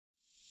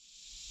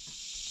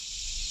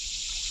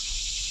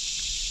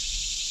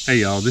Hey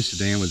y'all, this is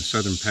Dan with the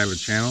Southern Paddler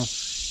Channel.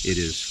 It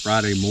is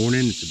Friday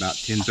morning. It's about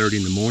 10:30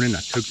 in the morning.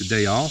 I took the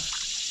day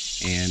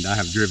off and I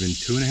have driven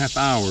 2.5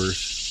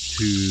 hours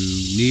to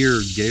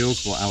near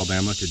Galesville,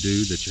 Alabama to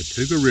do the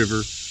Chattooga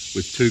River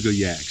with Tooga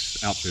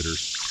Yaks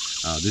Outfitters.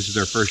 This is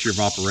their first year of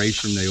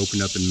operation. They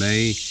opened up in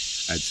May.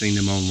 I'd seen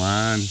them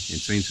online and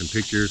seen some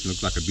pictures. It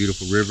looked like a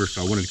beautiful river,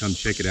 so I wanted to come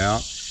check it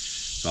out.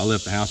 So I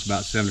left the house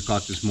about 7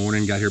 o'clock this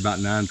morning, got here about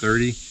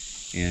 9:30,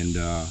 and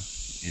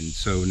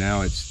so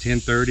now it's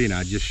 10:30 and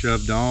I just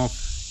shoved off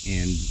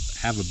and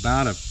have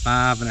about a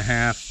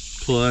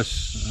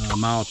 5.5+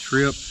 mile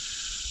trip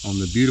on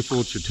the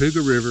beautiful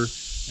Chattooga River,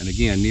 and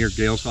again near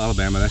Galesville,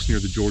 Alabama. That's near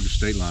the Georgia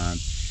state line.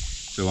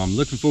 So I'm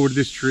looking forward to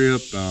this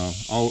trip.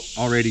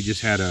 Already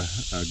just had a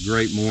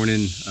great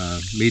morning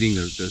meeting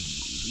the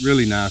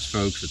really nice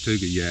folks, the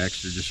Tooga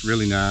Yaks. They're just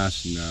really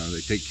nice, and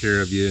they take care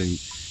of you and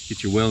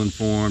get you well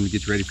informed,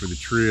 get you ready for the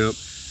trip.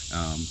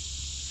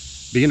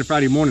 Being a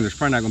Friday morning, there's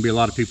probably not going to be a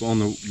lot of people on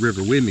the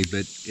river with me,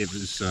 but it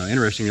was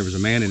interesting. There was a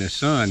man and his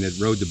son that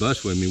rode the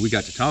bus with me. We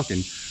got to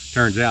talking.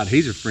 Turns out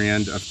he's a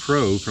friend of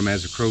Crow from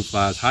As the Crow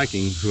Flies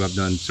Hiking, who I've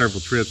done several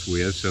trips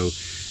with. So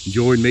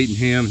enjoyed meeting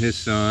him and his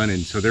son,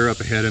 and so they're up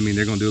ahead of me.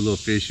 They're going to do a little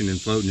fishing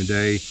and floating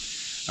today.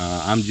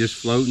 I'm just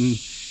floating,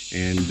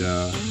 and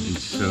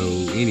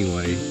so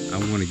anyway, I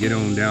want to get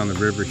on down the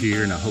river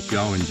here, and I hope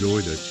y'all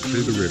enjoy the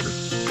Chattooga River.